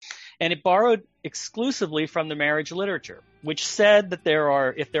And it borrowed exclusively from the marriage literature, which said that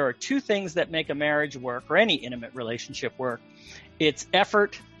if there are two things that make a marriage work or any intimate relationship work, it's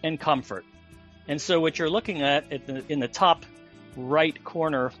effort and comfort. And so what you're looking at in the top right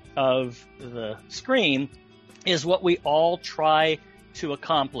corner of the screen is what we all try to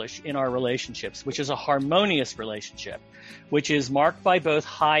accomplish in our relationships, which is a harmonious relationship, which is marked by both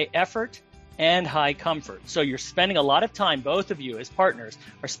high effort and high comfort. So you're spending a lot of time, both of you as partners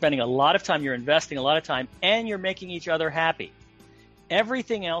are spending a lot of time, you're investing a lot of time, and you're making each other happy.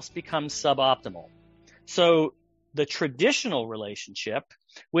 Everything else becomes suboptimal. So the traditional relationship,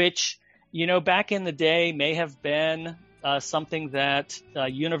 which, back in the day may have been something that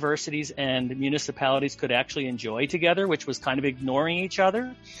universities and municipalities could actually enjoy together, which was kind of ignoring each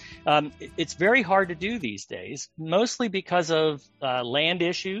other. It's very hard to do these days, mostly because of land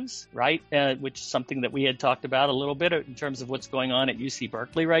issues, right? Which is something that we had talked about a little bit in terms of what's going on at UC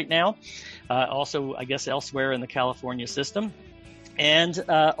Berkeley right now. Also, I guess, elsewhere in the California system. And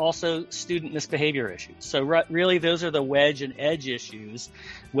also student misbehavior issues. So really, those are the wedge and edge issues.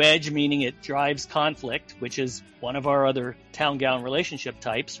 Wedge meaning it drives conflict, which is one of our other town-gown relationship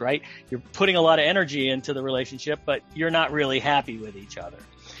types, right? You're putting a lot of energy into the relationship, but you're not really happy with each other.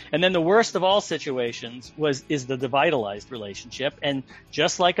 And then the worst of all situations is the devitalized relationship. And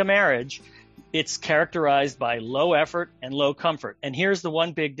just like a marriage, it's characterized by low effort and low comfort. And here's the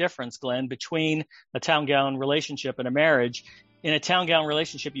one big difference, Glenn, between a town-gown relationship and a marriage. In a town-gown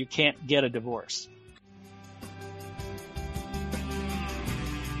relationship, you can't get a divorce.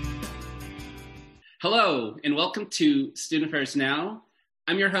 Hello, and welcome to Student Affairs Now.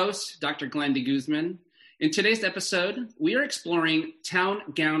 I'm your host, Dr. Glenn DeGuzman. In today's episode, we are exploring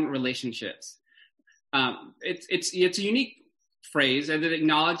town-gown relationships. It's a unique phrase that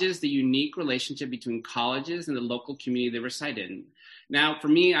acknowledges the unique relationship between colleges and the local community they reside in. Now, for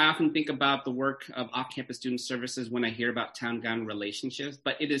me, I often think about the work of off-campus student services when I hear about town-gown relationships,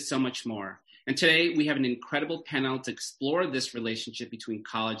 but it is so much more. And today, we have an incredible panel to explore this relationship between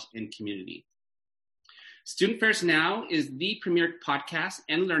college and community. Student Affairs Now is the premier podcast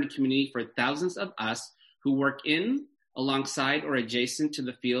and learning community for thousands of us who work in, alongside, or adjacent to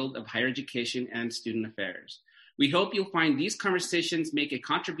the field of higher education and student affairs. We hope you'll find these conversations make a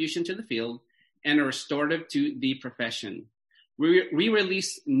contribution to the field and are restorative to the profession. We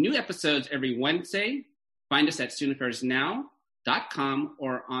release new episodes every Wednesday. Find us at studentaffairsnow.com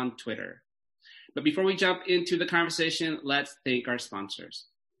or on Twitter. But before we jump into the conversation, let's thank our sponsors.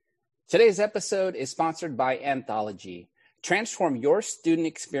 Today's episode is sponsored by Anthology. Transform your student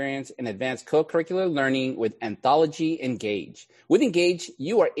experience and advance co-curricular learning with Anthology Engage. With Engage,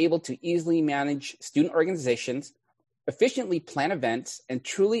 you are able to easily manage student organizations, efficiently plan events, and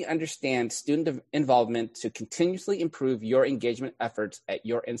truly understand student involvement to continuously improve your engagement efforts at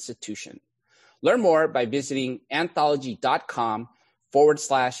your institution. Learn more by visiting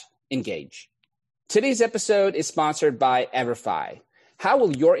anthology.com/engage. Today's episode is sponsored by Everfi. How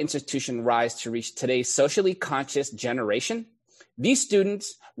will your institution rise to reach today's socially conscious generation? These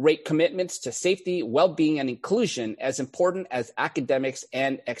students rate commitments to safety, well-being, and inclusion as important as academics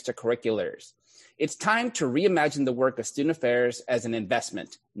and extracurriculars. It's time to reimagine the work of student affairs as an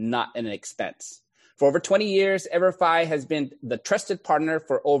investment, not an expense. For over 20 years, Everfi has been the trusted partner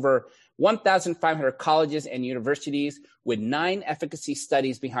for over 1,500 colleges and universities. With 9 efficacy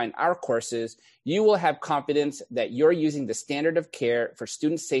studies behind our courses, you will have confidence that you're using the standard of care for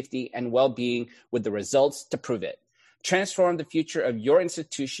student safety and well-being with the results to prove it. Transform the future of your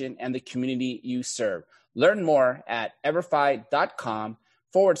institution and the community you serve. Learn more at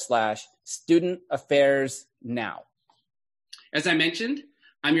everfi.com/student affairs now. As I mentioned,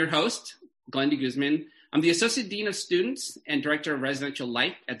 I'm your host, Glenn DeGuzman. I'm the Associate Dean of Students and Director of Residential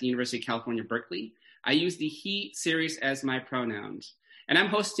Life at the University of California, Berkeley. I use the he series as my pronouns. And I'm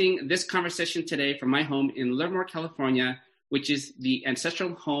hosting this conversation today from my home in Livermore, California, which is the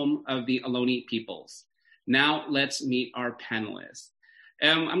ancestral home of the Ohlone peoples. Now let's meet our panelists.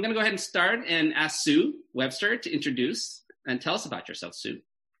 I'm going to go ahead and start and ask Sue Webster to introduce and tell us about yourself, Sue.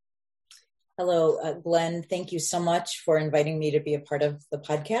 Hello, Glenn. Thank you so much for inviting me to be a part of the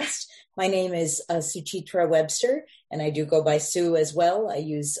podcast. My name is Suchitra Webster, and I do go by Sue as well. I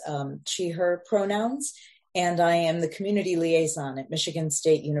use she, her pronouns, and I am the community liaison at Michigan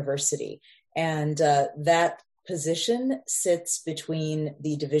State University. And that position sits between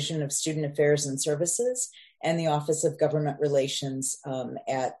the Division of Student Affairs and Services and the Office of Government Relations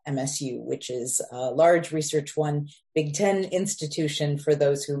at MSU, which is a large Research One Big Ten institution for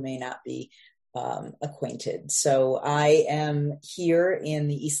those who may not be acquainted. So I am here in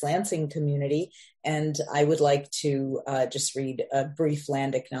the East Lansing community, and I would like to just read a brief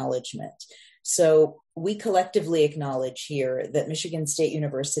land acknowledgement. So we collectively acknowledge here that Michigan State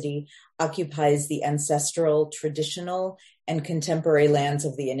University occupies the ancestral, traditional, and contemporary lands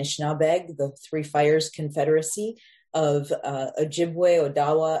of the Anishinaabeg, the Three Fires Confederacy of Ojibwe,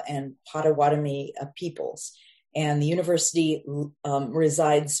 Odawa, and Potawatomi peoples. And the university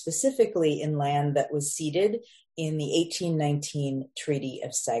resides specifically in land that was ceded in the 1819 Treaty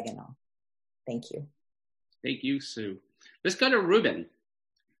of Saginaw. Thank you. Thank you, Sue. Let's go to Ruben.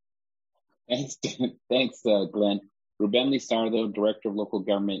 Thanks, Glenn. Ruben Lizardo, Director of Local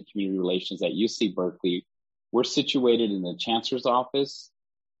Government and Community Relations at UC Berkeley. We're situated in the Chancellor's office,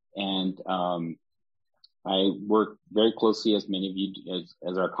 and I work very closely, as many of you,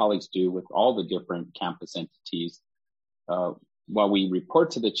 as our colleagues do, with all the different campus entities. While we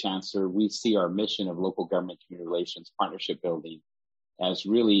report to the Chancellor, we see our mission of local government and community relations partnership building as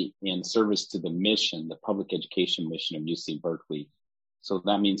really in service to the mission, the public education mission of UC Berkeley. So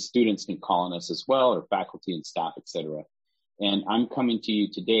that means students can call on us as well, or faculty and staff, et cetera. And I'm coming to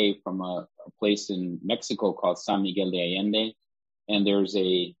you today from a place in Mexico called San Miguel de Allende. And there's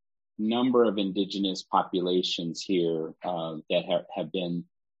a number of indigenous populations here that have been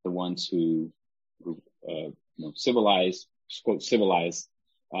the ones who civilize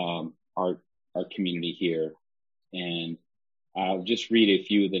our community here. And I'll just read a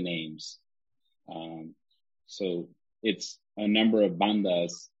few of the names. So it's a number of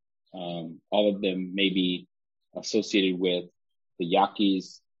bandas. All of them may be associated with the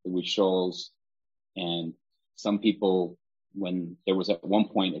Yaquis, the Huichols, and some people, when there was at one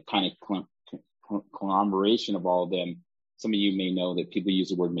point a kind of conglomeration of all of them, some of you may know that people use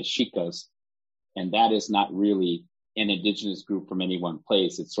the word Mexicas, and that is not really an indigenous group from any one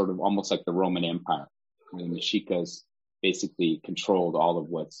place. It's sort of almost like the Roman Empire. The Mexicas basically controlled all of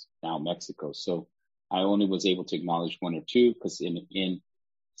what's now Mexico. So I only was able to acknowledge one or two because in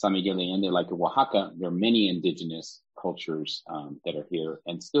San Miguel de Allende, like in Oaxaca, there are many indigenous cultures that are here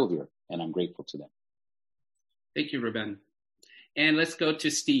and still here, and I'm grateful to them. Thank you, Ruben. And let's go to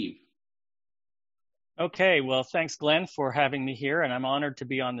Steve. Okay, well, thanks, Glenn, for having me here, and I'm honored to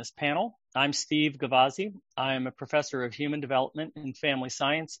be on this panel. I'm Steve Gavazzi. I am a professor of human development and family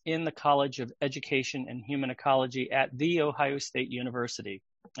science in the College of Education and Human Ecology at The Ohio State University,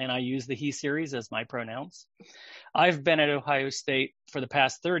 and I use the he series as my pronouns. I've been at Ohio State for the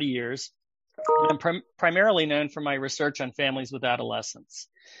past 30 years, and I'm primarily known for my research on families with adolescents.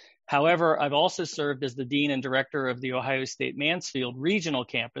 However, I've also served as the dean and director of the Ohio State Mansfield Regional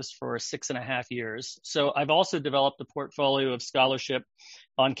Campus for 6.5 years. So I've also developed a portfolio of scholarship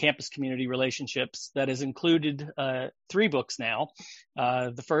on campus community relationships that has included 3 books now,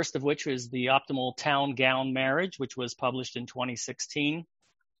 the first of which is The Optimal Town-Gown Marriage, which was published in 2016,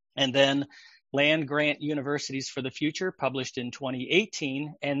 and then Land Grant Universities for the Future, published in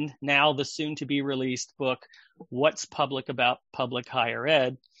 2018, and now the soon-to-be-released book, What's Public About Public Higher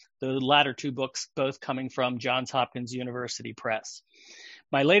Ed, the latter 2 books both coming from Johns Hopkins University Press.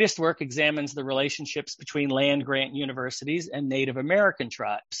 My latest work examines the relationships between land-grant universities and Native American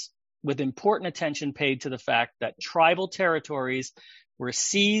tribes, with important attention paid to the fact that tribal territories were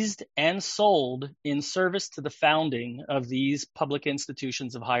seized and sold in service to the founding of these public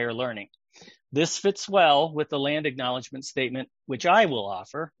institutions of higher learning. This fits well with the land acknowledgement statement, which I will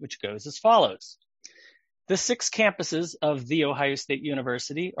offer, which goes as follows. The 6 campuses of The Ohio State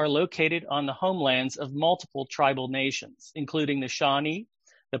University are located on the homelands of multiple tribal nations, including the Shawnee,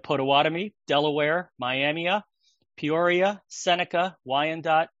 the Potawatomi, Delaware, Miami, Peoria, Seneca,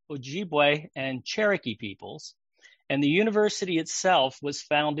 Wyandot, Ojibwe, and Cherokee peoples. And the university itself was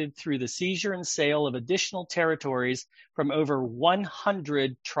founded through the seizure and sale of additional territories from over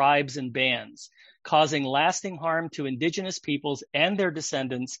 100 tribes and bands, causing lasting harm to indigenous peoples and their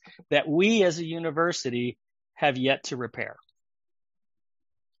descendants that we as a university have yet to repair.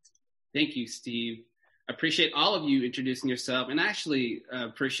 Thank you, Steve. Appreciate all of you introducing yourself, and actually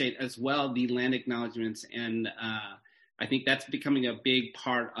appreciate as well the land acknowledgements. And I think that's becoming a big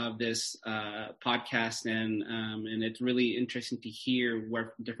part of this podcast, and it's really interesting to hear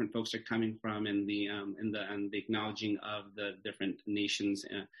where different folks are coming from and the acknowledging of the different nations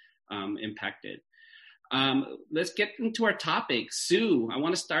impacted. Let's get into our topic. Sue, I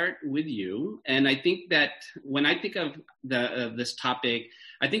want to start with you. And I think that when I think of this topic,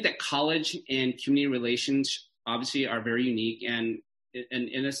 I think that college and community relations obviously are very unique and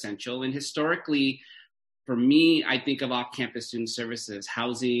essential. And historically, for me, I think of off-campus student services,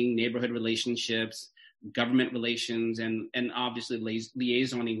 housing, neighborhood relationships, government relations and obviously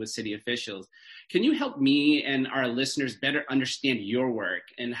liaisoning with city officials. Can you help me and our listeners better understand your work,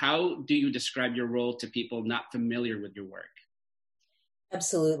 and how do you describe your role to people not familiar with your work?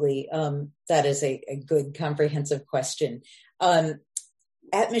 Absolutely. That is a good comprehensive question.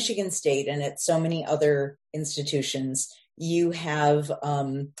 At Michigan State and at so many other institutions, you have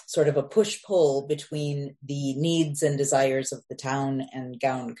sort of a push-pull between the needs and desires of the town and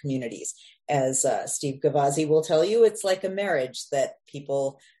gown communities. As Steve Gavazzi will tell you, it's like a marriage that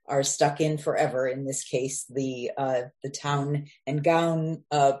people are stuck in forever. In this case, the town and gown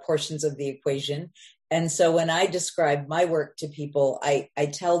portions of the equation. And so when I describe my work to people, I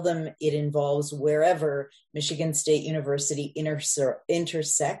tell them it involves wherever Michigan State University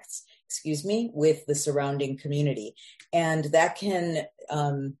intersects, with the surrounding community. And that can,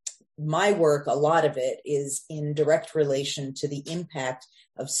 my work, a lot of it is in direct relation to the impact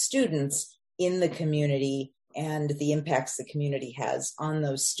of students in the community and the impacts the community has on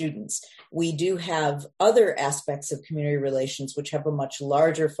those students. We do have other aspects of community relations which have a much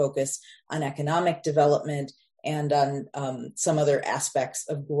larger focus on economic development and on some other aspects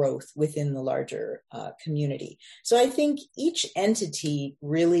of growth within the larger community. So I think each entity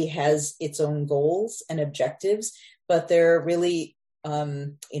really has its own goals and objectives, but they're really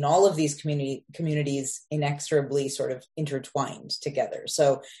in all of these communities inexorably sort of intertwined together.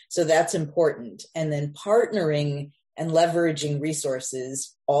 So that's important. And then partnering and leveraging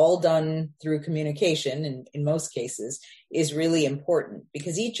resources, all done through communication in most cases, is really important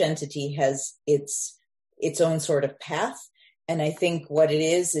because each entity has its own sort of path. And I think what it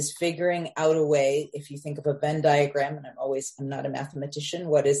is figuring out a way, if you think of a Venn diagram, and I'm not a mathematician,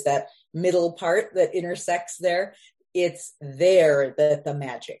 what is that middle part that intersects there? It's there that the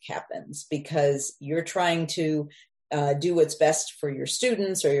magic happens because you're trying to do what's best for your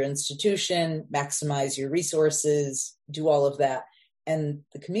students or your institution, maximize your resources, do all of that. And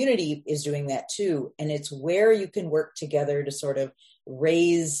the community is doing that too. And it's where you can work together to sort of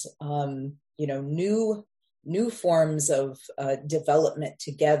raise, new forms of development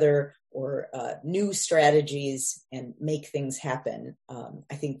together or new strategies and make things happen.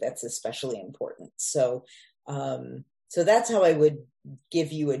 I think that's especially important. So that's how I would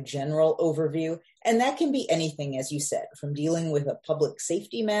give you a general overview. And that can be anything, as you said, from dealing with a public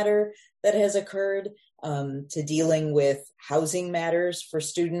safety matter that has occurred to dealing with housing matters for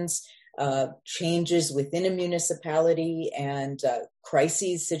students, changes within a municipality and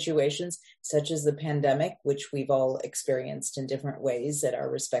crises situations such as the pandemic, which we've all experienced in different ways at our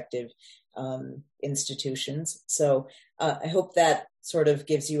respective institutions. So I hope that sort of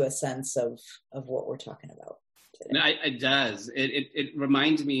gives you a sense of what we're talking about. No, it does. It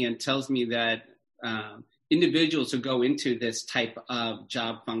reminds me and tells me that individuals who go into this type of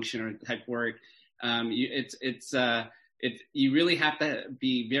job function or type work, you really have to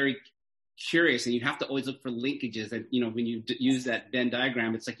be very curious, and you have to always look for linkages. And when you use that Venn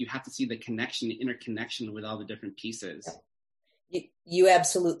diagram, it's like you have to see the connection, the interconnection with all the different pieces. You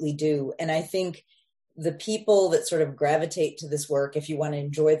absolutely do, and I think the people that sort of gravitate to this work, if you want to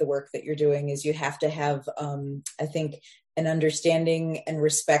enjoy the work that you're doing, is you have to have, I think, an understanding and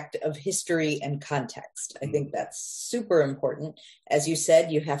respect of history and context. I think that's super important. As you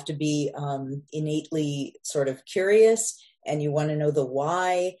said, you have to be innately sort of curious, and you want to know the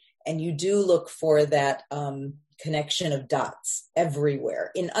why, and you do look for that connection of dots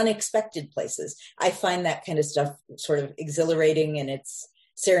everywhere in unexpected places. I find that kind of stuff sort of exhilarating, and it's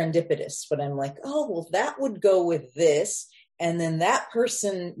serendipitous, but I'm like, oh, well, that would go with this. And then that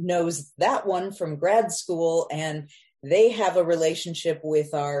person knows that one from grad school, and they have a relationship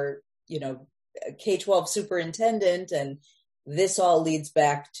with our, K-12 superintendent. And this all leads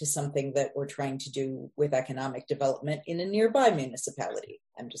back to something that we're trying to do with economic development in a nearby municipality.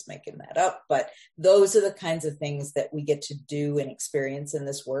 I'm just making that up, but those are the kinds of things that we get to do and experience in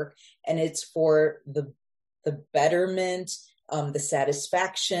this work. And it's for the betterment, the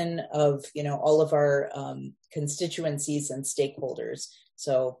satisfaction of, all of our constituencies and stakeholders.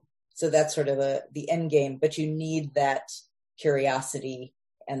 So that's sort of the end game, but you need that curiosity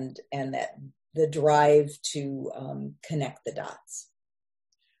and that the drive to connect the dots.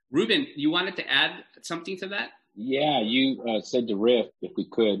 Ruben, you wanted to add something to that? Yeah, you said to riff, if we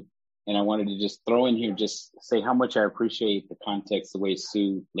could, and I wanted to just throw in here, just say how much I appreciate the context, the way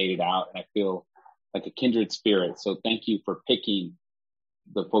Sue laid it out. And I feel like a kindred spirit. So thank you for picking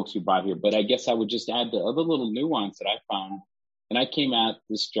the folks you brought here. But I guess I would just add the other little nuance that I found. And I came at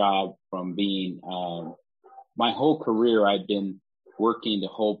this job from being, my whole career, I'd been working to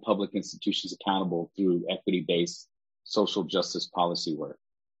hold public institutions accountable through equity-based social justice policy work.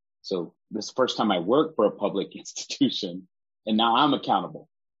 So this is the first time I worked for a public institution, and now I'm accountable.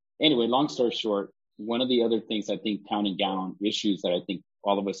 Anyway, long story short, one of the other things I think town and gown issues that I think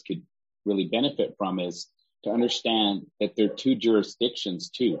all of us could really benefit from is to understand that there are two jurisdictions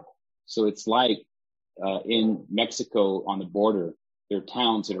too. So it's like in Mexico on the border, there are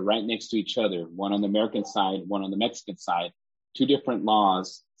towns that are right next to each other, one on the American side, one on the Mexican side, two different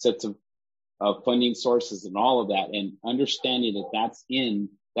laws, sets of funding sources and all of that, and understanding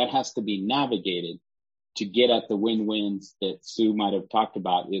that has to be navigated to get at the win-wins that Sue might have talked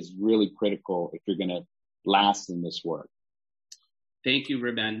about is really critical if you're going to last in this work. Thank you,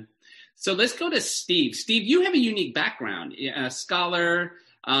 Ruben. So let's go to Steve. Steve, you have a unique background, a scholar,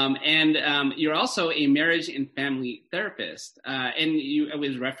 and you're also a marriage and family therapist. And it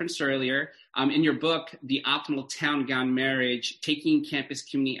was referenced earlier in your book, The Optimal Town Gown Marriage, Taking Campus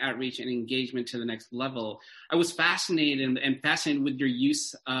Community Outreach and Engagement to the Next Level. I was fascinated with your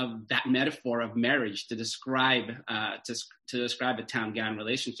use of that metaphor of marriage to describe a town gown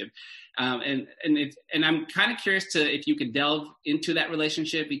relationship. And I'm kind of curious if you could delve into that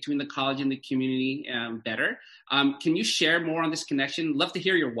relationship between the college and the community better. Can you share more on this connection? Love to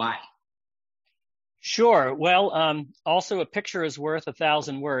hear your why. Sure. Well, also a picture is worth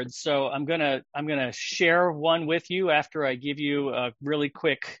 1,000 words. So I'm gonna share one with you after I give you a really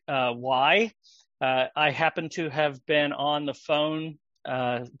quick why. I happen to have been on the phone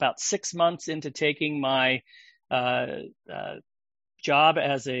about 6 months into taking my job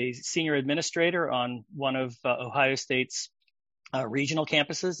as a senior administrator on one of Ohio State's regional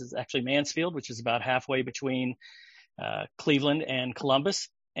campuses. It's actually Mansfield, which is about halfway between Cleveland and Columbus.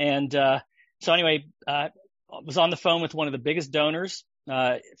 And so anyway, I was on the phone with one of the biggest donors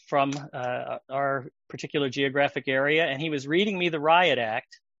from our particular geographic area, and he was reading me the Riot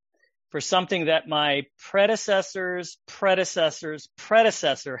Act for something that my predecessor's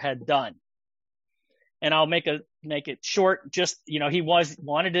predecessor had done. And I'll make it short. Just, he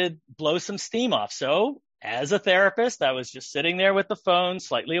wanted to blow some steam off. So as a therapist, I was just sitting there with the phone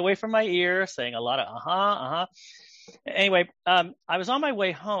slightly away from my ear, saying a lot of Anyway, I was on my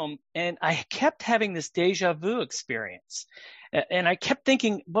way home and I kept having this deja vu experience. And I kept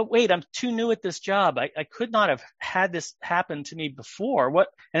thinking, but wait, I'm too new at this job. I could not have had this happen to me before. What?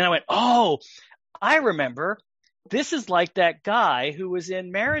 And I went, oh, I remember. This is like that guy who was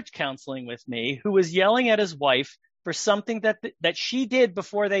in marriage counseling with me, who was yelling at his wife for something that she did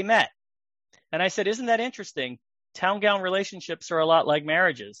before they met. And I said, isn't that interesting? Town gown relationships are a lot like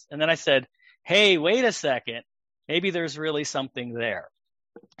marriages. And then I said, hey, wait a second. Maybe there's really something there.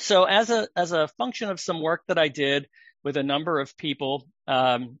 So as a function of some work that I did with a number of people,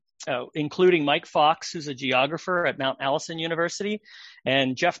 including Mike Fox, who's a geographer at Mount Allison University,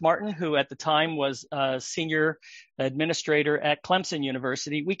 and Jeff Martin, who at the time was a senior administrator at Clemson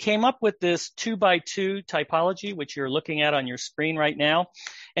University, we came up with this 2x2 typology, which you're looking at on your screen right now.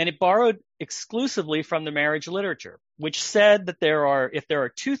 And it borrowed exclusively from the marriage literature, which said that if there are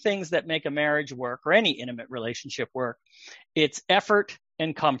two things that make a marriage work or any intimate relationship work, it's effort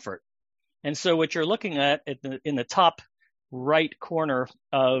and comfort. And so what you're looking at in the top right corner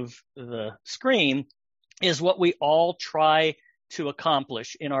of the screen is what we all try to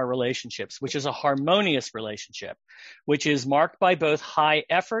accomplish in our relationships, which is a harmonious relationship, which is marked by both high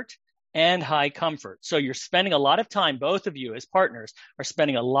effort and high comfort. So you're spending a lot of time, both of you as partners are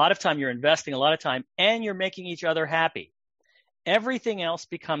spending a lot of time, you're investing a lot of time, and you're making each other happy. Everything else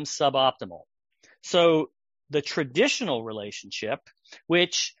becomes suboptimal. So the traditional relationship,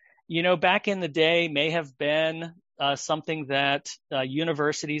 which, back in the day may have been something that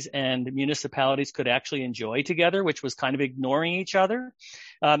universities and municipalities could actually enjoy together, which was kind of ignoring each other.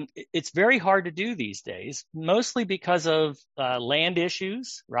 It's very hard to do these days, mostly because of land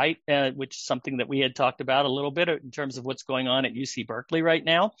issues, right? Which is something that we had talked about a little bit in terms of what's going on at UC Berkeley right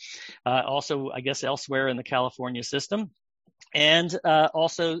now. Also, I guess elsewhere in the California system. And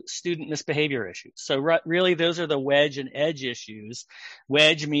also student misbehavior issues. So really, those are the wedge and edge issues.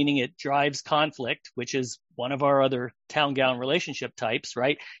 Wedge meaning it drives conflict, which is one of our other town gown relationship types,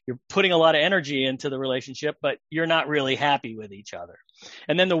 right? You're putting a lot of energy into the relationship, but you're not really happy with each other.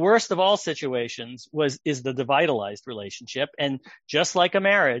 And then the worst of all situations is the devitalized relationship. And just like a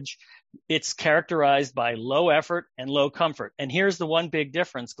marriage, it's characterized by low effort and low comfort. And here's the one big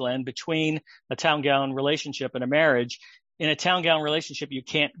difference, Glenn, between a town gown relationship and a marriage. In a town gown relationship, you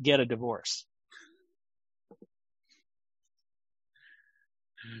can't get a divorce.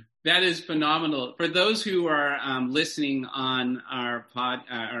 That is phenomenal. For those who are listening on our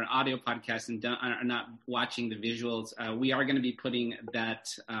audio podcast and are not watching the visuals, we are going to be putting that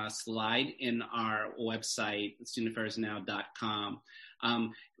slide in our website, studentaffairsnow.com.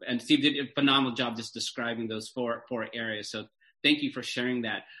 And Steve did a phenomenal job just describing those four areas. So thank you for sharing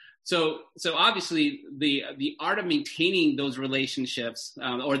that. So obviously the art of maintaining those relationships,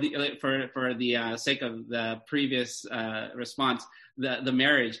 for the sake of the previous response, the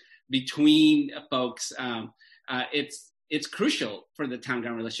marriage between folks, it's crucial for the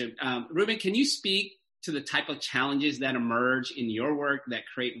town-gown relationship. Ruben, can you speak to the type of challenges that emerge in your work that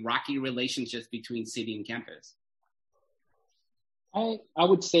create rocky relationships between city and campus? I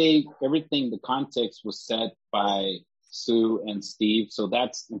would say the context was set by Sue and Steve, so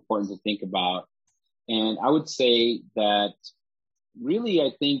that's important to think about. And I would say that really,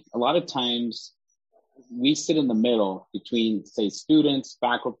 I think a lot of times we sit in the middle between, say, students,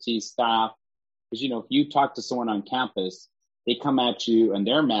 faculty, staff. Because, if you talk to someone on campus, they come at you and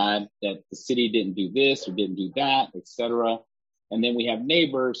they're mad that the city didn't do this or didn't do that, et cetera. And then we have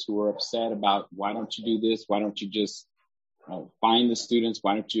neighbors who are upset about, why don't you do this? Why don't you just find the students?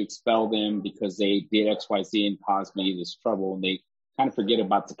 Why don't you expel them because they did X, Y, Z and caused me this trouble? And they kind of forget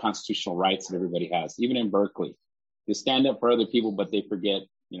about the constitutional rights that everybody has, even in Berkeley. They stand up for other people, but they forget,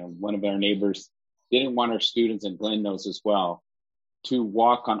 one of our neighbors didn't want our students, and Glenn knows as well, to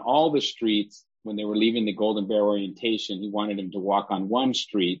walk on all the streets when they were leaving the Golden Bear orientation. He wanted them to walk on one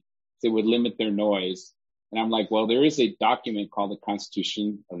street so it would limit their noise. And I'm like, well, there is a document called the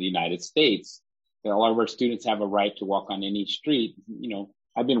Constitution of the United States that all of our students have a right to walk on any street.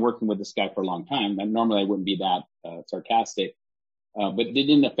 I've been working with this guy for a long time, and normally I wouldn't be that sarcastic, but it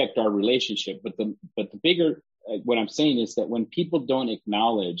didn't affect our relationship. But the bigger, what I'm saying is that when people don't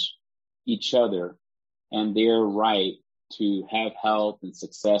acknowledge each other and their right to have health and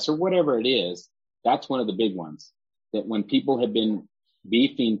success or whatever it is, that's one of the big ones. That when people have been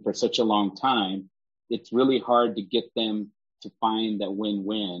beefing for such a long time, it's really hard to get them to find that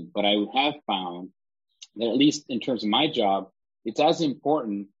win-win. But I have found that, at least in terms of my job, it's as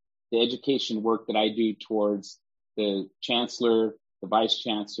important, the education work that I do towards the chancellor, the vice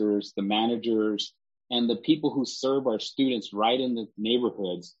chancellors, the managers, and the people who serve our students right in the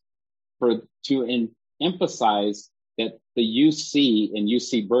neighborhoods, to emphasize that the UC and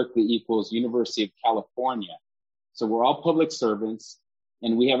UC Berkeley equals University of California. So we're all public servants,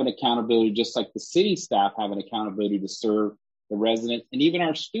 and we have an accountability, just like the city staff have an accountability to serve the residents and even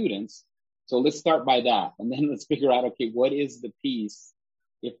our students. So let's start by that. And then let's figure out, okay, what is the piece?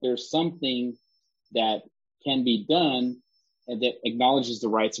 If there's something that can be done and that acknowledges the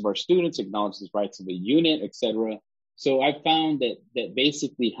rights of our students, acknowledges the rights of the unit, et cetera. So I found that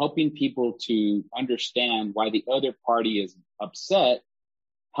basically helping people to understand why the other party is upset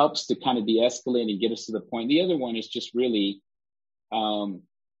helps to kind of de-escalate and get us to the point. The other one is just really,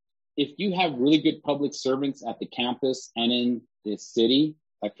 if you have really good public servants at the campus and in the city,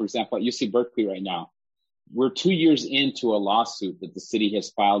 like for example, at UC Berkeley right now, we're 2 years into a lawsuit that the city has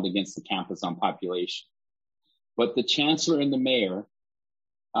filed against the campus on population. But the chancellor and the mayor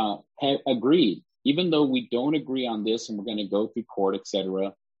have agreed, even though we don't agree on this and we're going to go through court, et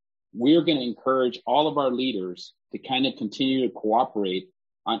cetera, we're going to encourage all of our leaders to kind of continue to cooperate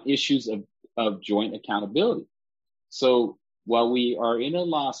on issues of joint accountability. So while we are in a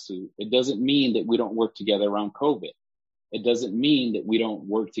lawsuit, it doesn't mean that we don't work together around COVID. It doesn't mean that we don't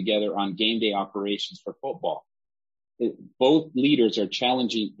work together on game day operations for football. Both leaders are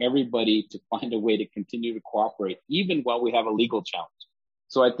challenging everybody to find a way to continue to cooperate, even while we have a legal challenge.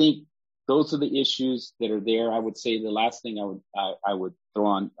 So I think those are the issues that are there. I would say the last thing I would throw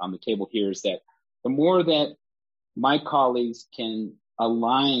on the table here is that the more that my colleagues can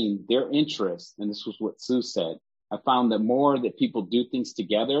align their interests, and this was what Sue said, I found that more that people do things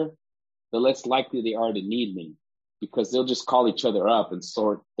together, the less likely they are to need me, because they'll just call each other up and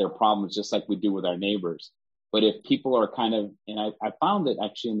sort their problems just like we do with our neighbors. But if people are kind of, and I found that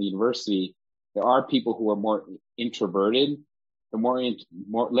actually in the university, there are people who are more introverted, the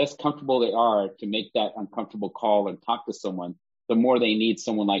less comfortable they are to make that uncomfortable call and talk to someone, the more they need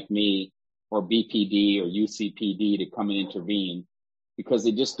someone like me or BPD or UCPD to come and intervene, because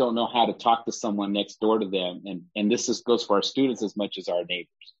they just don't know how to talk to someone next door to them. And this goes for our students as much as our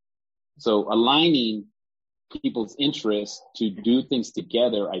neighbors. So aligning people's interests to do things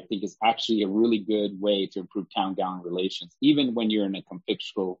together, I think, is actually a really good way to improve town-gown relations, even when you're in a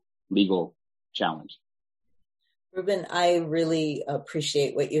conflictual legal challenge. Ruben, I really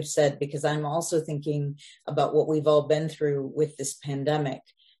appreciate what you've said, because I'm also thinking about what we've all been through with this pandemic.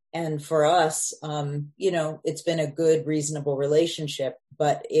 And for us, it's been a good, reasonable relationship.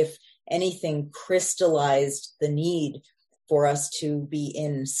 But if anything crystallized the need for us to be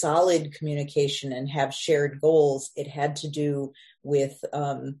in solid communication and have shared goals, it had to do with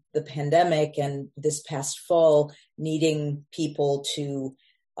the pandemic and this past fall needing people to,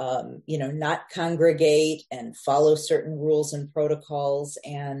 not congregate and follow certain rules and protocols,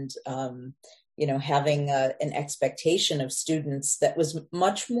 and, having an expectation of students that was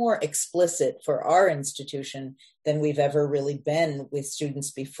much more explicit for our institution than we've ever really been with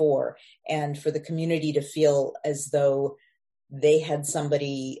students before. And for the community to feel as though they had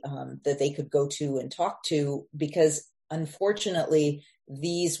somebody that they could go to and talk to, because unfortunately,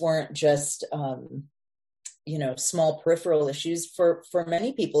 these weren't just, small peripheral issues. For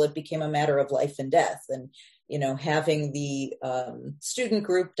many people, it became a matter of life and death. And, having the student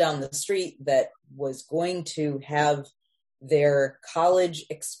group down the street that was going to have their college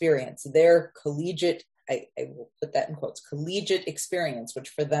experience, their collegiate, I will put that in quotes, collegiate experience, which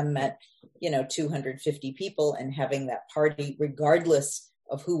for them meant, 250 people, and having that party regardless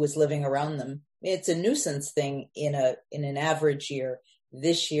of who was living around them. It's a nuisance thing in an average year.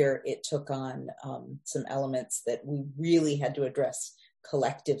 This year, it took on some elements that we really had to address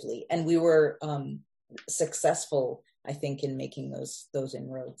collectively. And we were successful, I think, in making those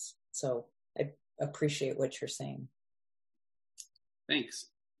inroads. So I appreciate what you're saying. Thanks,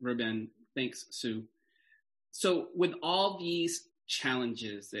 Ruben. Thanks, Sue. So with all these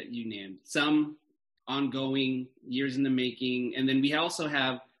challenges that you named, some ongoing, years in the making, and then we also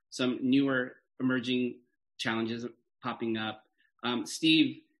have some newer emerging challenges popping up.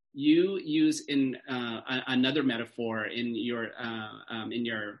 Steve, you use in another metaphor in your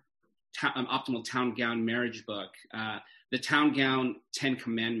Optimal Town Gown Marriage book, the Town Gown 10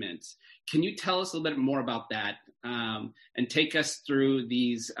 Commandments. Can you tell us a little bit more about that and take us through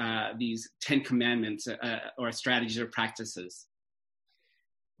these 10 commandments or strategies or practices?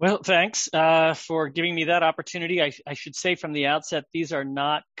 Well, thanks for giving me that opportunity. I should say from the outset, these are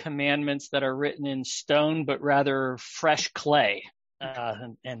not commandments that are written in stone, but rather fresh clay,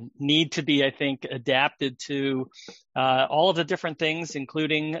 and need to be, I think, adapted to all of the different things,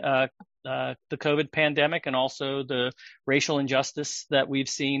 including the COVID pandemic and also the racial injustice that we've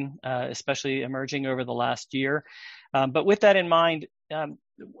seen, especially emerging over the last year. But with that in mind,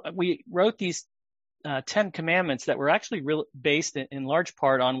 we wrote these 10 commandments that were actually based in large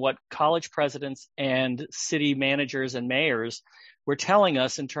part on what college presidents and city managers and mayors were telling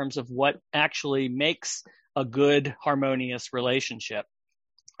us in terms of what actually makes a good, harmonious relationship.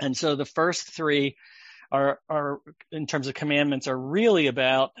 And so the first three are in terms of commandments, are really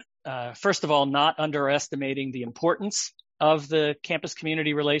about, first of all, not underestimating the importance of the campus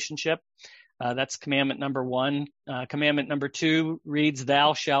community relationship. That's commandment number 1. Commandment number 2 reads,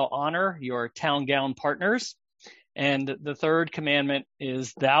 "Thou shalt honor your town gown partners." And the third commandment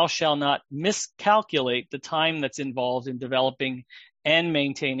is, "Thou shalt not miscalculate the time that's involved in developing and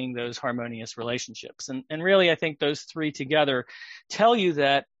maintaining those harmonious relationships." And really, I think those three together tell you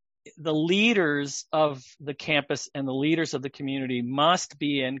that the leaders of the campus and the leaders of the community must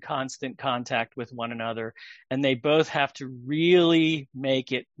be in constant contact with one another, and they both have to really make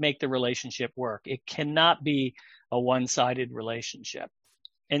the relationship work. It cannot be a one-sided relationship.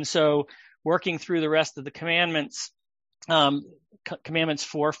 And so working through the rest of the commandments, commandments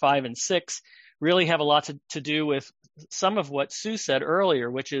 4, 5, and 6 really have a lot to do with some of what Sue said earlier,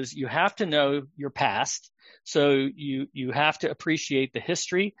 which is you have to know your past. So you have to appreciate the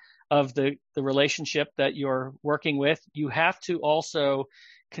history of the relationship that you're working with. You have to also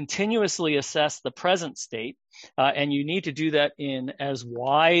continuously assess the present state, and you need to do that in as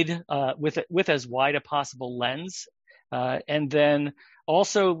wide with as wide a possible lens, and then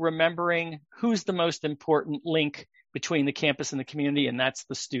also remembering who's the most important link between the campus and the community, and that's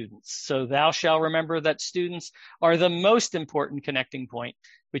the students. So thou shalt remember that students are the most important connecting point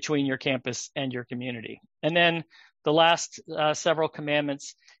between your campus and your community. And then the last several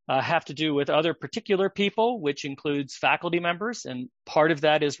commandments have to do with other particular people, which includes faculty members. And part of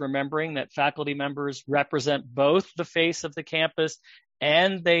that is remembering that faculty members represent both the face of the campus,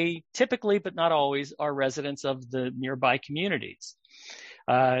 and they typically, but not always, are residents of the nearby communities.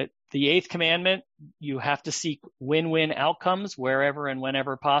 The 8th commandment, you have to seek win-win outcomes wherever and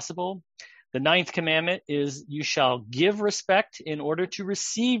whenever possible. The 9th commandment is you shall give respect in order to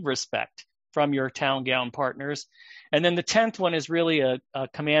receive respect from your town gown partners. And then the 10th one is really a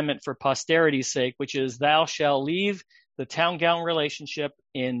commandment for posterity's sake, which is thou shalt leave the town gown relationship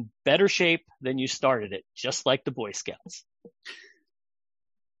in better shape than you started it, just like the Boy Scouts.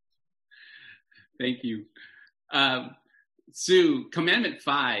 Thank you. Sue, commandment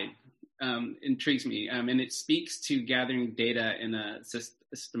 5 intrigues me, and it speaks to gathering data in a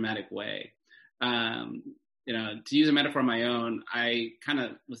systematic way. to use a metaphor of my own, I kind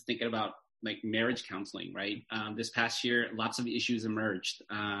of was thinking about like marriage counseling, right? This past year, lots of issues emerged,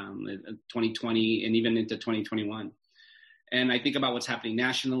 2020 and even into 2021. And I think about what's happening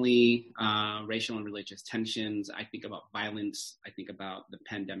nationally, racial and religious tensions. I think about violence. I think about the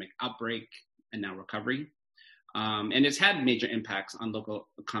pandemic outbreak and now recovery. And it's had major impacts on local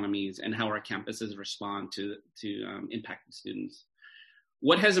economies and how our campuses respond to impacted students.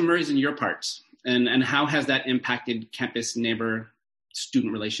 What has emerged in your parts, and how has that impacted campus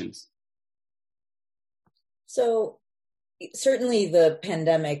neighbor-student relations? So certainly the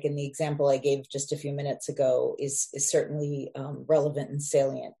pandemic and the example I gave just a few minutes ago is certainly relevant and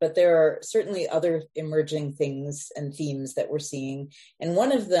salient, but there are certainly other emerging things and themes that we're seeing. And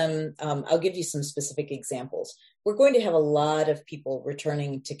one of them, I'll give you some specific examples. We're going to have a lot of people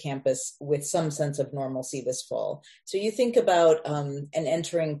returning to campus with some sense of normalcy this fall. So you think about an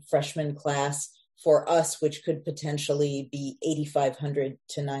entering freshman class for us, which could potentially be 8,500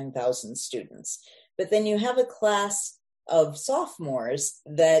 to 9,000 students. But then you have a class of sophomores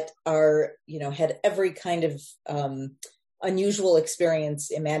that are, had every kind of unusual experience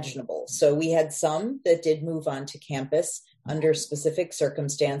imaginable. So we had some that did move on to campus under specific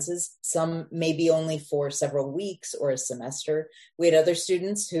circumstances, some maybe only for several weeks or a semester. We had other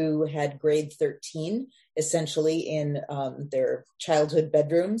students who had grade 13, essentially in their childhood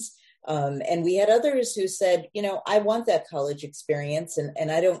bedrooms. And we had others who said, I want that college experience,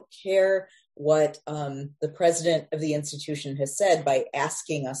 and I don't care what the president of the institution has said by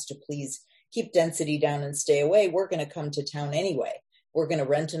asking us to please keep density down and stay away. We're going to come to town anyway. We're going to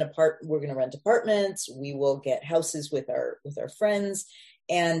rent we're going to rent apartments. We will get houses with our friends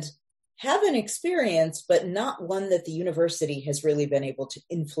and have an experience, but not one that the university has really been able to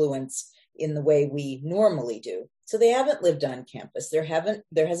influence in the way we normally do. So they haven't lived on campus. There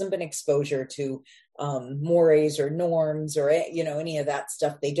hasn't been exposure to mores or norms or any of that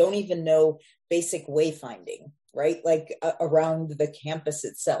stuff. They don't even know basic wayfinding, right? Like around the campus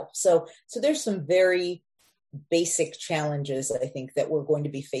itself. So there's some very basic challenges, I think, that we're going to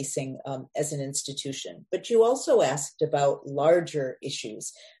be facing as an institution. But you also asked about larger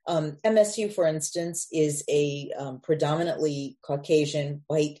issues. MSU, for instance, is a predominantly Caucasian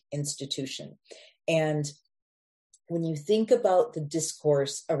white institution. And when you think about the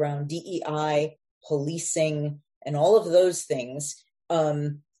discourse around DEI, policing, and all of those things,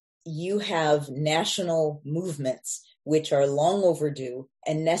 you have national movements which are long overdue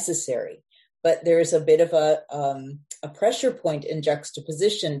and necessary. But there's a bit of a pressure point in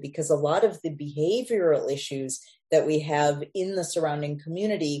juxtaposition because a lot of the behavioral issues that we have in the surrounding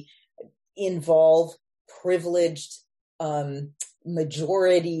community involve privileged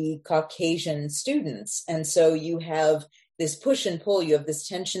majority Caucasian students. And so you have this push and pull, you have this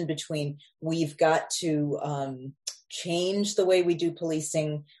tension between we've got to change the way we do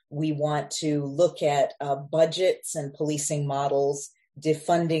policing. We want to look at budgets and policing models,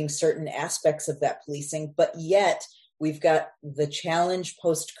 defunding certain aspects of that policing, but yet we've got the challenge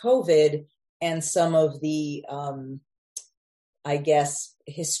post-COVID and some of the,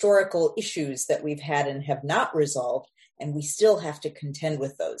 historical issues that we've had and have not resolved, and we still have to contend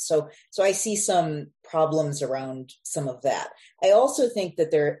with those. So I see some problems around some of that. I also think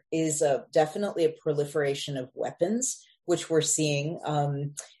that there is definitely a proliferation of weapons, which we're seeing.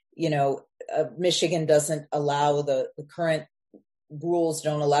 Michigan doesn't allow the current rules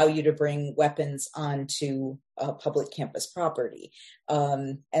don't allow you to bring weapons onto public campus property.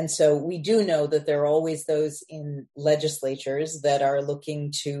 And so we do know that there are always those in legislatures that are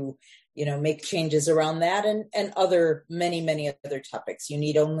looking to, make changes around that and many other topics. You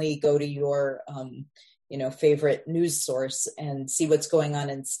need only go to your, favorite news source and see what's going on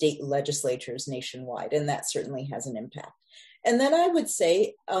in state legislatures nationwide. And that certainly has an impact. And then I would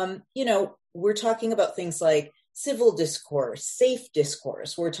say, we're talking about things like civil discourse, safe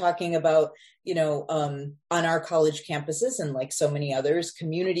discourse. We're talking about, on our college campuses and like so many others,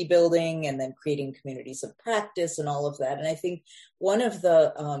 community building and then creating communities of practice and all of that. And I think one of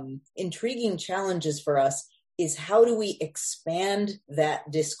the intriguing challenges for us is how do we expand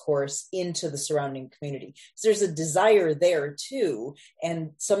that discourse into the surrounding community? So there's a desire there too.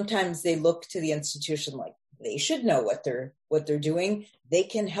 And sometimes they look to the institution like they should know what they're doing. They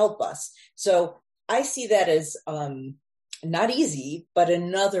can help us. So I see that as not easy, but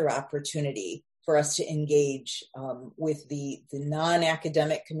another opportunity for us to engage with the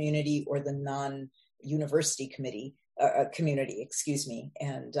non-academic community or the non-university community,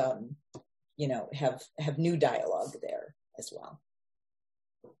 and have new dialogue there as well.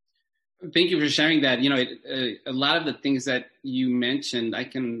 Thank you for sharing that. A lot of the things that you mentioned, I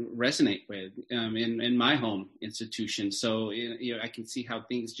can resonate with in my home institution. So, I can see how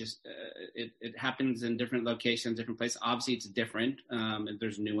things just, it happens in different locations, different places. Obviously, it's different.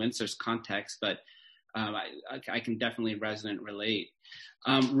 There's nuance, there's context, but I can definitely resonate and relate.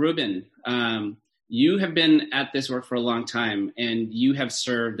 Ruben, you have been at this work for a long time, and you have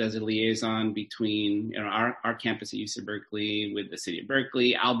served as a liaison between our campus at UC Berkeley with the city of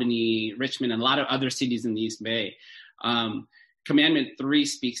Berkeley, Albany, Richmond, and a lot of other cities in the East Bay. Commandment 3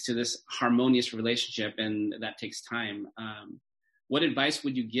 speaks to this harmonious relationship, and that takes time. What advice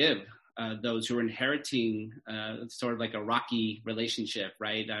would you give those who are inheriting sort of like a rocky relationship,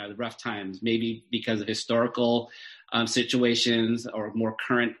 right? The rough times, maybe because of historical situations or more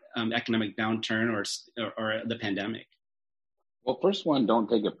current economic downturn or the pandemic? Well, first one, don't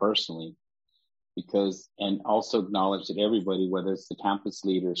take it personally, and also acknowledge that everybody, whether it's the campus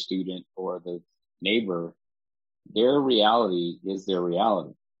leader, student, or the neighbor, their reality is their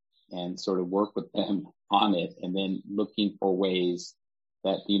reality, and sort of work with them on it, and then looking for ways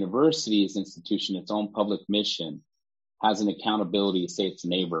that the university's institution, its own public mission, has an accountability to say its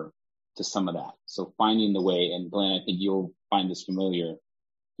neighbor to some of that. So finding the way, and Glenn, I think you'll find this familiar.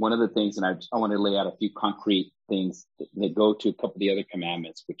 One of the things, and I want to lay out a few concrete things that go to a couple of the other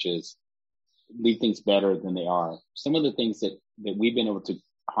commandments, which is leave things better than they are. Some of the things that we've been able to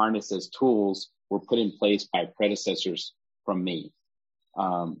harness as tools were put in place by predecessors from me.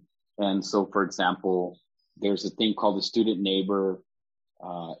 And so, for example, there's a thing called the Student Neighbor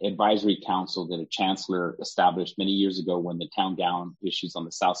Advisory Council that a chancellor established many years ago when the town gown issues on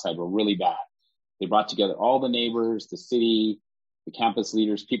the south side were really bad. They brought together all the neighbors, the city, the campus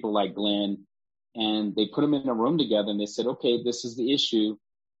leaders, people like Glenn, and they put them in a room together and they said, okay, this is the issue.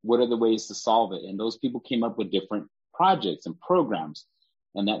 What are the ways to solve it? And those people came up with different projects and programs.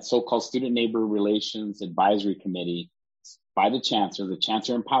 And that so-called Student Neighbor Relations Advisory Committee by the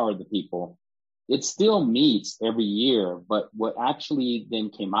chancellor empowered the people. It still meets every year, but what actually then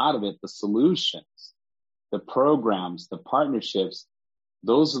came out of it, the solutions, the programs, the partnerships,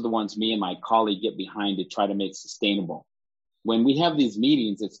 those are the ones me and my colleague get behind to try to make sustainable. When we have these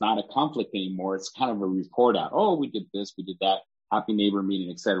meetings, it's not a conflict anymore. It's kind of a report out. Oh, we did this, we did that, happy neighbor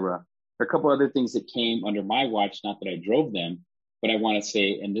meeting, etc. There are a couple other things that came under my watch, not that I drove them, but I want to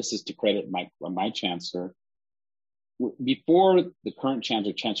say, and this is to credit my chancellor, before the current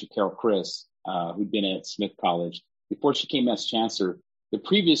chancellor, Chancellor Carol Chris, who'd been at Smith College, before she came as chancellor, the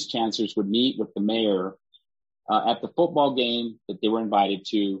previous chancellors would meet with the mayor at the football game that they were invited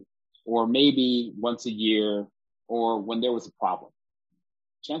to, or maybe once a year, or when there was a problem.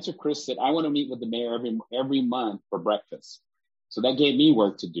 Chancellor Chris said, I want to meet with the mayor every month for breakfast. So that gave me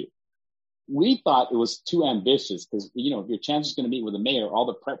work to do. We thought it was too ambitious because, if your chancellor's going to meet with the mayor, all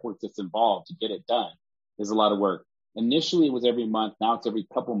the prep work that's involved to get it done is a lot of work. Initially, it was every month. Now it's every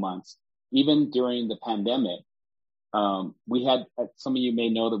couple months. Even during the pandemic, we had, some of you may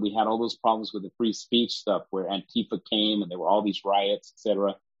know that we had all those problems with the free speech stuff where Antifa came and there were all these riots,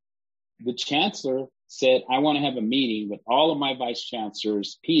 etc. The chancellor said, I want to have a meeting with all of my vice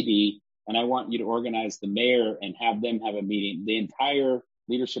chancellors, PD, and I want you to organize the mayor and have them have a meeting. The entire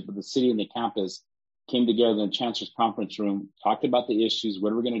leadership of the city and the campus came together in the chancellor's conference room, talked about the issues,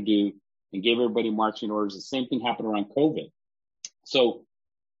 what are we going to do, and gave everybody marching orders. The same thing happened around COVID. So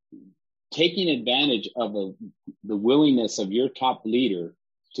taking advantage of the willingness of your top leader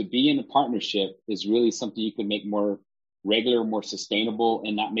to be in a partnership is really something you can make more regular, more sustainable,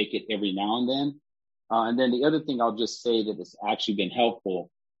 and not make it every now and then. And then the other thing I'll just say that has actually been helpful,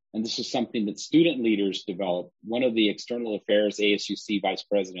 and this is something that student leaders developed. One of the external affairs ASUC vice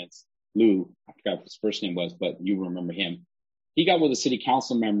presidents, Lou, I forgot what his first name was, but you remember him. He got with a city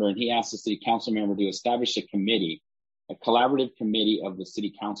council member and he asked the city council member to establish a committee, a collaborative committee of the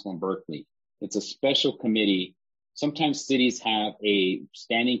city council in Berkeley. It's a special committee. Sometimes cities have a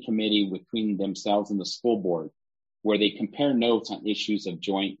standing committee between themselves and the school board where they compare notes on issues of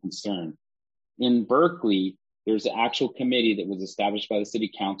joint concern. In Berkeley, there's an actual committee that was established by the city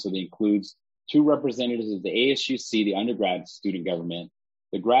council that includes 2 representatives of the ASUC, the undergrad student government,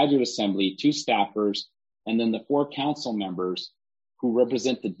 the graduate assembly, 2 staffers, and then the 4 council members who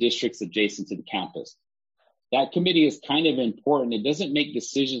represent the districts adjacent to the campus. That committee is kind of important. It doesn't make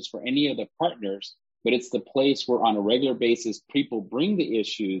decisions for any of the partners, but it's the place where on a regular basis, people bring the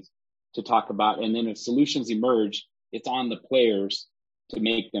issues to talk about. And then if solutions emerge, it's on the players to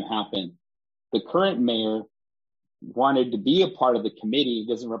make them happen. The current mayor wanted to be a part of the committee. He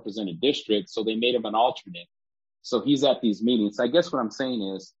doesn't represent a district, so they made him an alternate. So he's at these meetings. I guess what I'm saying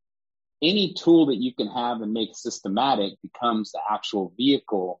is any tool that you can have and make systematic becomes the actual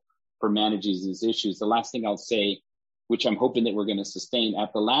vehicle for managing these issues. The last thing I'll say, which I'm hoping that we're going to sustain,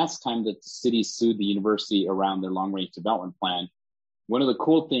 at the last time that the city sued the university around their long-range development plan, one of the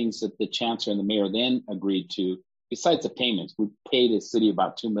cool things that the chancellor and the mayor then agreed to, besides the payments, we paid the city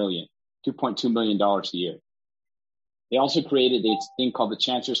about $2.2 million a year. They also created a thing called the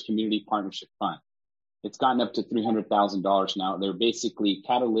Chancellor's Community Partnership Fund. It's gotten up to $300,000 now. They're basically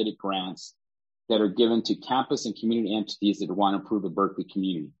catalytic grants that are given to campus and community entities that want to improve the Berkeley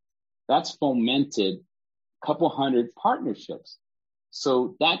community. That's fomented a couple hundred partnerships.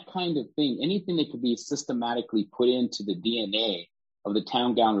 So that kind of thing, anything that could be systematically put into the DNA of the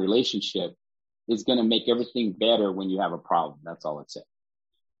town-gown relationship is going to make everything better when you have a problem. That's all I'd say.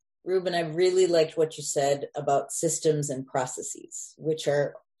 Ruben, I really liked what you said about systems and processes, which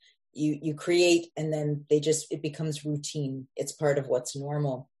are you create and then it becomes routine. It's part of what's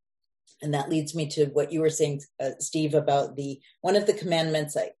normal. And that leads me to what you were saying, Steve, about one of the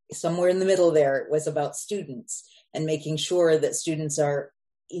commandments, somewhere in the middle there, was about students and making sure that students are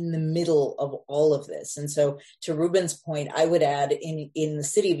in the middle of all of this. And so to Ruben's point, I would add in the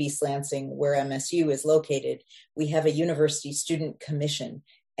city of East Lansing, where MSU is located, we have a university student commission.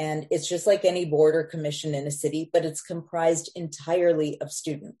 And it's just like any board or commission in a city, but it's comprised entirely of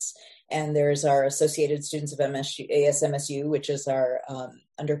students. And there's our Associated Students of ASMSU, which is our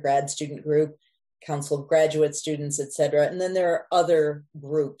undergrad student group, Council of Graduate Students, et cetera. And then there are other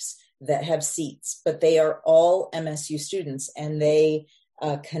groups that have seats, but they are all MSU students, and they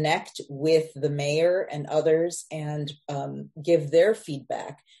connect with the mayor and others and give their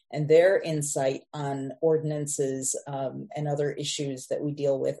feedback and their insight on ordinances and other issues that we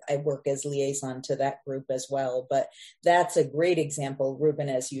deal with. I work as liaison to that group as well. But that's a great example, Ruben,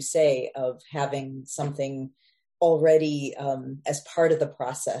 as you say, of having something already as part of the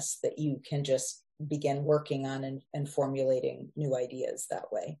process that you can just begin working on and formulating new ideas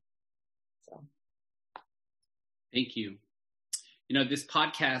that way. So, thank you. You know, this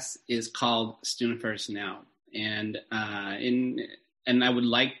podcast is called Student First Now, and I would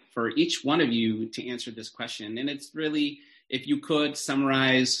like for each one of you to answer this question. And it's really, if you could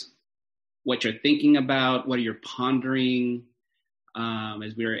summarize what you're thinking about, what you're pondering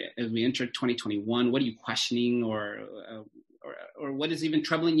as we enter 2021. What are you questioning, or what is even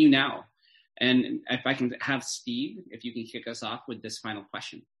troubling you now? And if I can have Steve, if you can kick us off with this final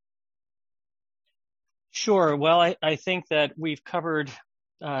question. Sure. Well, I think that we've covered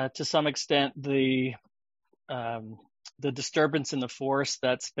to some extent the disturbance in the force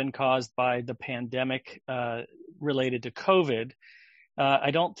that's been caused by the pandemic related to COVID.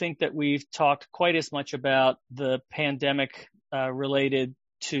 I don't think that we've talked quite as much about the pandemic related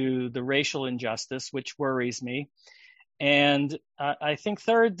to the racial injustice, which worries me. And I think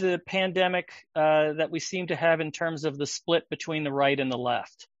third, the pandemic that we seem to have in terms of the split between the right and the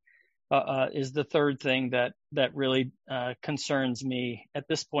left. Is the third thing that really concerns me at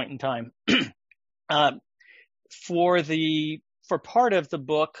this point in time. For part of the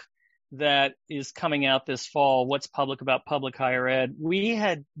book that is coming out this fall, What's Public About Public Higher Ed, we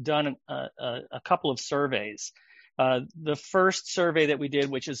had done a couple of surveys. The first survey that we did,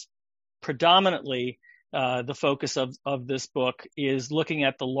 which is predominantly the focus of this book, is looking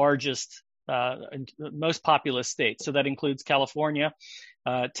at the largest most populous states. So that includes California,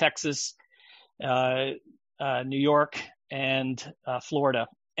 Texas, New York, and Florida.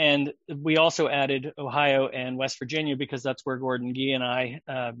 And we also added Ohio and West Virginia because that's where Gordon Gee and I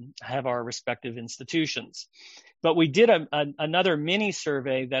have our respective institutions. But we did another mini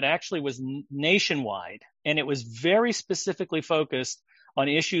survey that actually was nationwide, and it was very specifically focused on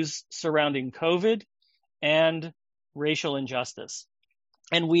issues surrounding COVID and racial injustice.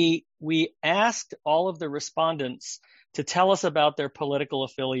 And we asked all of the respondents to tell us about their political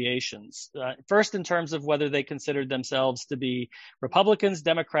affiliations, first in terms of whether they considered themselves to be Republicans,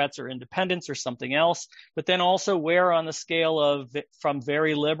 Democrats, or independents or something else, but then also where on the scale of from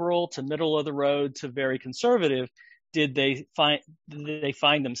very liberal to middle of the road to very conservative did they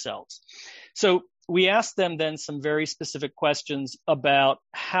find themselves. So we asked them then some very specific questions about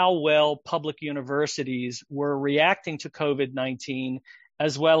how well public universities were reacting to COVID-19,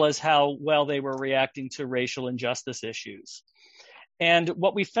 as well as how well they were reacting to racial injustice issues. And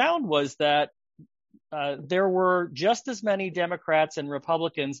what we found was that there were just as many Democrats and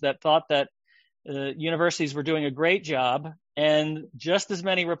Republicans that thought that universities were doing a great job, and just as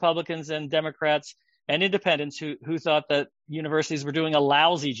many Republicans and Democrats and independents who thought that universities were doing a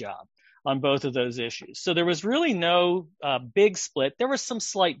lousy job on both of those issues. So there was really no big split. There were some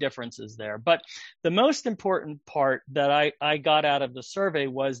slight differences there. But the most important part that I got out of the survey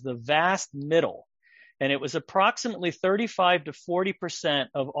was the vast middle. And it was approximately 35 to 40%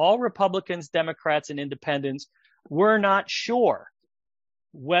 of all Republicans, Democrats, and independents were not sure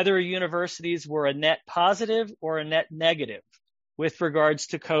whether universities were a net positive or a net negative with regards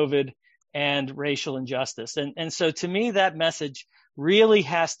to COVID and racial injustice. And so to me, that message really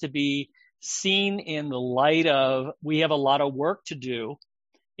has to be seen in the light of we have a lot of work to do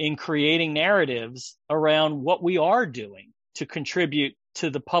in creating narratives around what we are doing to contribute to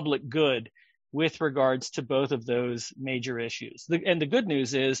the public good with regards to both of those major issues. And the good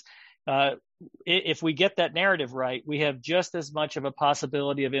news is, if we get that narrative right, we have just as much of a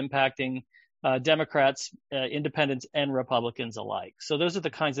possibility of impacting Democrats, independents, and Republicans alike. So those are the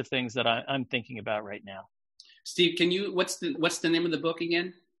kinds of things that I'm thinking about right now. Steve, what's the name of the book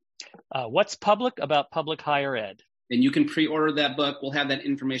again? What's Public About Public Higher Ed? And you can pre-order that book. We'll have that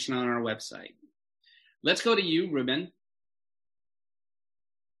information on our website. Let's go to you, Ruben.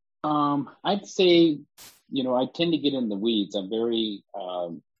 I'd say, I tend to get in the weeds. I'm very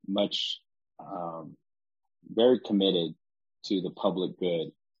very committed to the public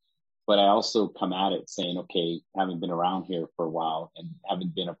good, but I also come at it saying, okay, having been around here for a while and having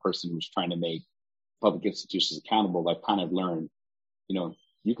been a person who's trying to make public institutions accountable, I've kind of learned,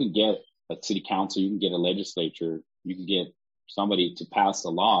 you can get a city council, you can get a legislature, you can get somebody to pass a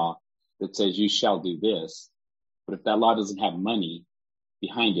law that says you shall do this, but if that law doesn't have money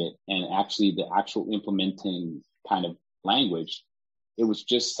behind it and actually the actual implementing kind of language, it was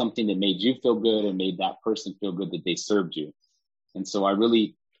just something that made you feel good and made that person feel good that they served you. And so I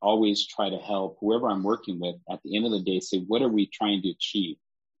really always try to help whoever I'm working with at the end of the day say, what are we trying to achieve?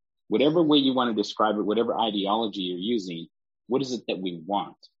 Whatever way you want to describe it, whatever ideology you're using, what is it that we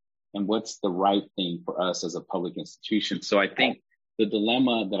want? And what's the right thing for us as a public institution? So I think the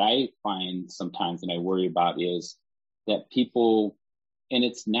dilemma that I find sometimes and I worry about is that people, and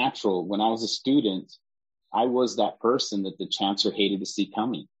it's natural, when I was a student, I was that person that the chancellor hated to see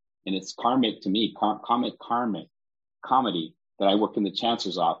coming. And it's karmic to me, karmic comedy that I work in the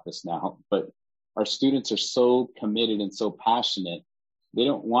chancellor's office now. But our students are so committed and so passionate. They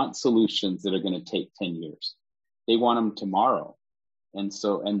don't want solutions that are going to take 10 years. They want them tomorrow. And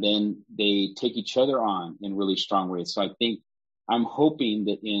then they take each other on in really strong ways. So I think I'm hoping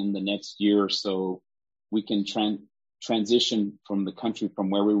that in the next year or so, we can transition from the country from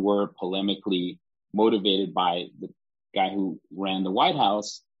where we were polemically motivated by the guy who ran the White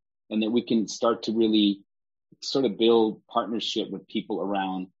House, and that we can start to really sort of build partnership with people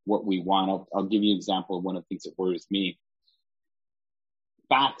around what we want. I'll give you an example of one of the things that worries me.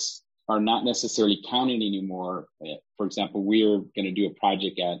 Facts are not necessarily counting anymore. For example, we're going to do a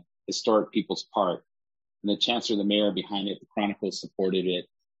project at Historic People's Park, and the chancellor, the mayor behind it, the Chronicle supported it.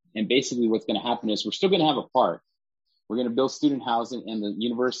 And basically what's going to happen is we're still going to have a park. We're going to build student housing, and the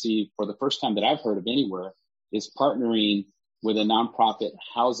university, for the first time that I've heard of anywhere, is partnering with a nonprofit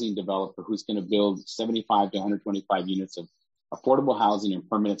housing developer who's going to build 75 to 125 units of affordable housing and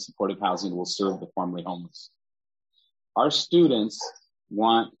permanent supportive housing that will serve the formerly homeless. Our students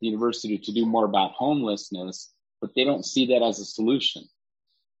want the university to do more about homelessness, but they don't see that as a solution.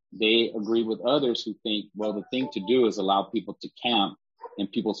 They agree with others who think, well, the thing to do is allow people to camp in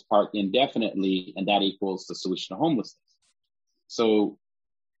People's Park indefinitely, and that equals the solution to homelessness. So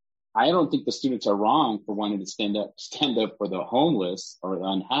I don't think the students are wrong for wanting to stand up for the homeless or the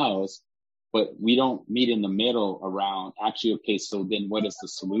unhoused, but we don't meet in the middle around actually, okay, so then what is the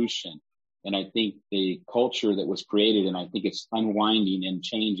solution? And I think the culture that was created, and I think it's unwinding and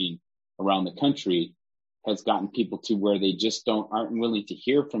changing around the country, has gotten people to where they just aren't willing to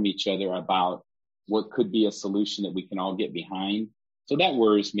hear from each other about what could be a solution that we can all get behind. So that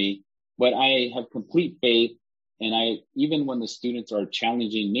worries me, but I have complete faith. And even when the students are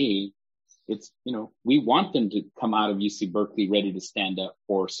challenging me, it's, we want them to come out of UC Berkeley ready to stand up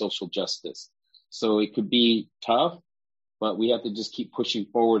for social justice. So it could be tough, but we have to just keep pushing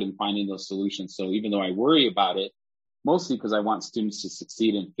forward and finding those solutions. So even though I worry about it, mostly because I want students to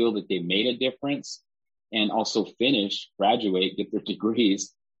succeed and feel that they've made a difference and also graduate, get their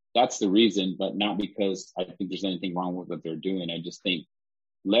degrees. That's the reason, but not because I think there's anything wrong with what they're doing. I just think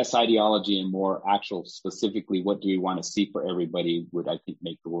less ideology and more actual, specifically, what do we want to see for everybody would, I think,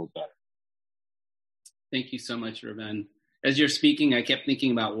 make the world better. Thank you so much, Ruben. As you're speaking, I kept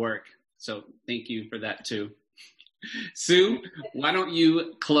thinking about work. So thank you for that too. Sue, why don't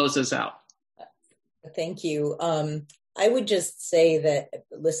you close us out? Thank you. I would just say that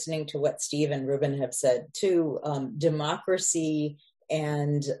listening to what Steve and Ruben have said too, democracy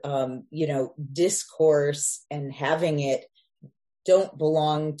and, discourse and having it don't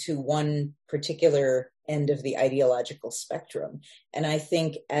belong to one particular end of the ideological spectrum. And I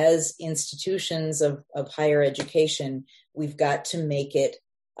think as institutions of higher education, we've got to make it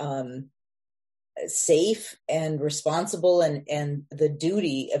safe and responsible, and the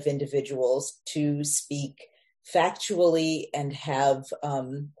duty of individuals to speak factually and have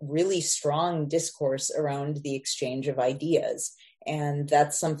really strong discourse around the exchange of ideas. And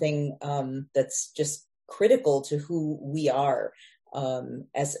that's something that's just critical to who we are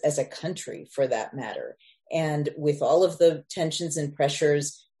as a country, for that matter. And with all of the tensions and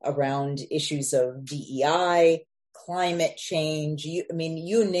pressures around issues of DEI, climate change, you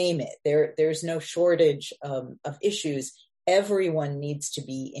name it, there's no shortage of issues. Everyone needs to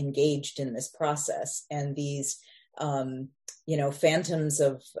be engaged in this process. And these, phantoms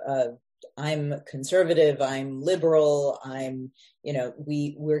of I'm conservative, I'm liberal,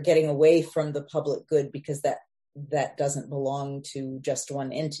 we're getting away from the public good because that doesn't belong to just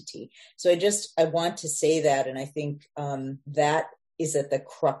one entity. So I want to say that, and I think that is at the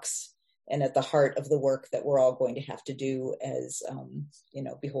crux and at the heart of the work that we're all going to have to do as,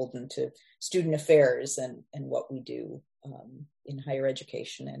 beholden to student affairs and what we do in higher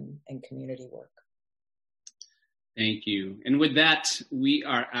education and community work. Thank you. And with that, we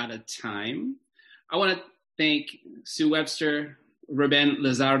are out of time. I want to thank Sue Webster, Ruben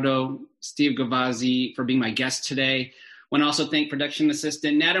Lizardo, Steve Gavazzi for being my guest today. I want to also thank production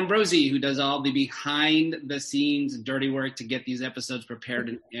assistant Nat Ambrosi, who does all the behind-the-scenes dirty work to get these episodes prepared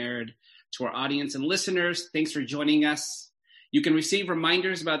and aired. To our audience and listeners, thanks for joining us. You can receive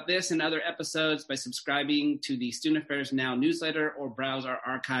reminders about this and other episodes by subscribing to the Student Affairs Now newsletter or browse our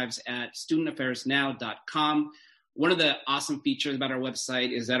archives at studentaffairsnow.com. One of the awesome features about our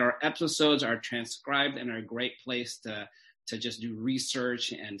website is that our episodes are transcribed and are a great place to just do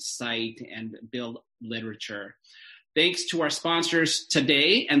research and cite and build literature. Thanks to our sponsors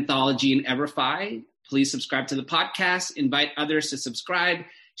today, Anthology and Everfi. Please subscribe to the podcast, invite others to subscribe,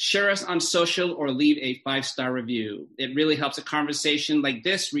 share us on social, or leave a 5-star review. It really helps a conversation like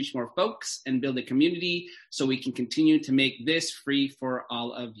this reach more folks and build a community so we can continue to make this free for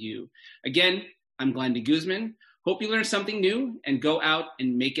all of you. Again, I'm Glenn DeGuzman. Hope you learned something new and go out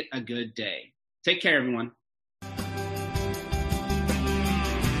and make it a good day. Take care, everyone.